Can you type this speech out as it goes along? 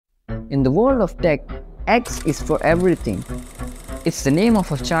In the world of tech, X is for everything. It's the name of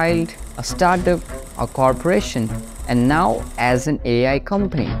a child, a startup, a corporation, and now as an AI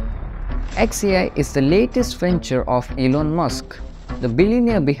company. X.AI is the latest venture of Elon Musk, the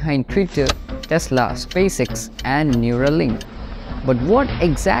billionaire behind Twitter, Tesla, SpaceX, and Neuralink. But what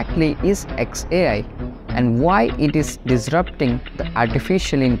exactly is X.AI and why it is disrupting the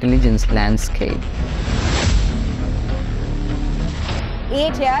artificial intelligence landscape?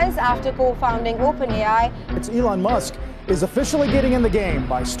 8 years after co-founding OpenAI, Elon Musk is officially getting in the game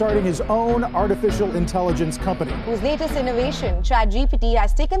by starting his own artificial intelligence company. whose latest innovation, ChatGPT,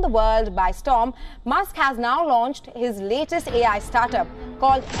 has taken the world by storm, Musk has now launched his latest AI startup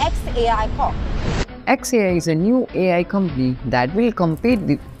called X.AI Corp. X.AI is a new AI company that will compete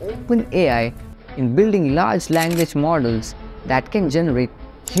with OpenAI in building large language models that can generate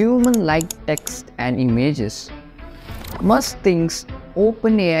human-like text and images. Musk thinks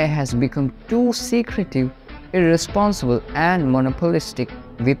OpenAI has become too secretive, irresponsible, and monopolistic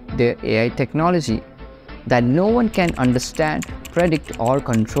with their AI technology that no one can understand, predict, or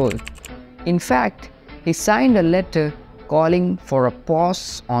control. In fact, he signed a letter calling for a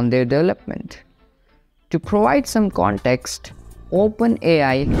pause on their development. To provide some context,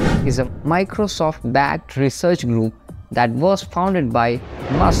 OpenAI is a Microsoft-backed research group that was founded by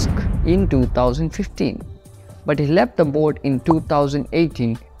Musk in 2015. But he left the board in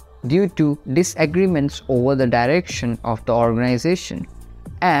 2018 due to disagreements over the direction of the organization.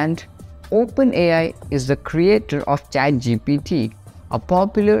 And OpenAI is the creator of ChatGPT, a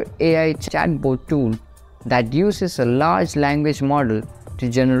popular AI chatbot tool that uses a large language model to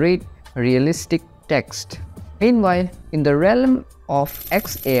generate realistic text. Meanwhile, in the realm of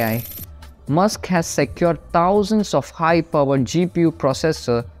X.AI, Musk has secured thousands of high-powered GPU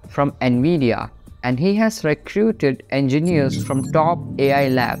processors from NVIDIA, and he has recruited engineers from top AI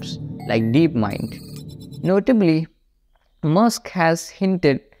labs like Deepmind. Notably, Musk has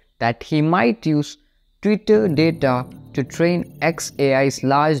hinted that he might use Twitter data to train X.AI's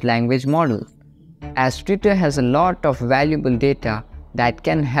large language model, as Twitter has a lot of valuable data that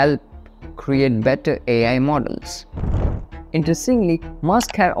can help create better AI models. Interestingly,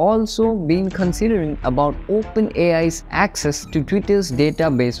 Musk had also been considering about OpenAI's access to Twitter's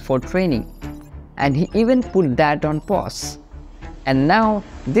database for training, and he even put that on pause. And now,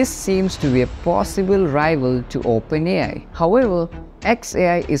 this seems to be a possible rival to OpenAI. However,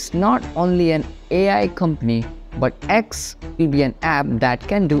 X.AI is not only an AI company, but X will be an app that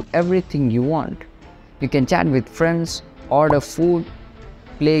can do everything you want. You can chat with friends, order food,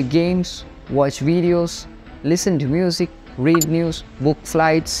 play games, watch videos, listen to music, read news, book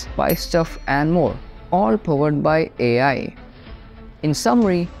flights, buy stuff, and more, all powered by AI. In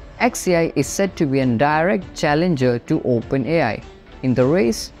summary, X.AI is said to be a direct challenger to OpenAI in the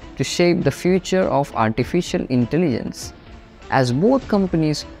race to shape the future of artificial intelligence. As both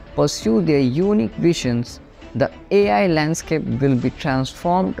companies pursue their unique visions, the AI landscape will be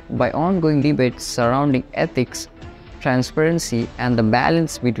transformed by ongoing debates surrounding ethics, transparency, and the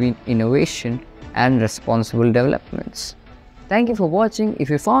balance between innovation and responsible developments. Thank you for watching. If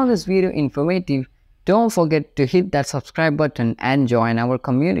you found this video informative, don't forget to hit that subscribe button and join our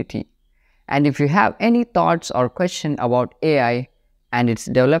community. And if you have any thoughts or questions about AI and its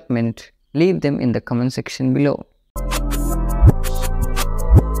development, leave them in the comment section below.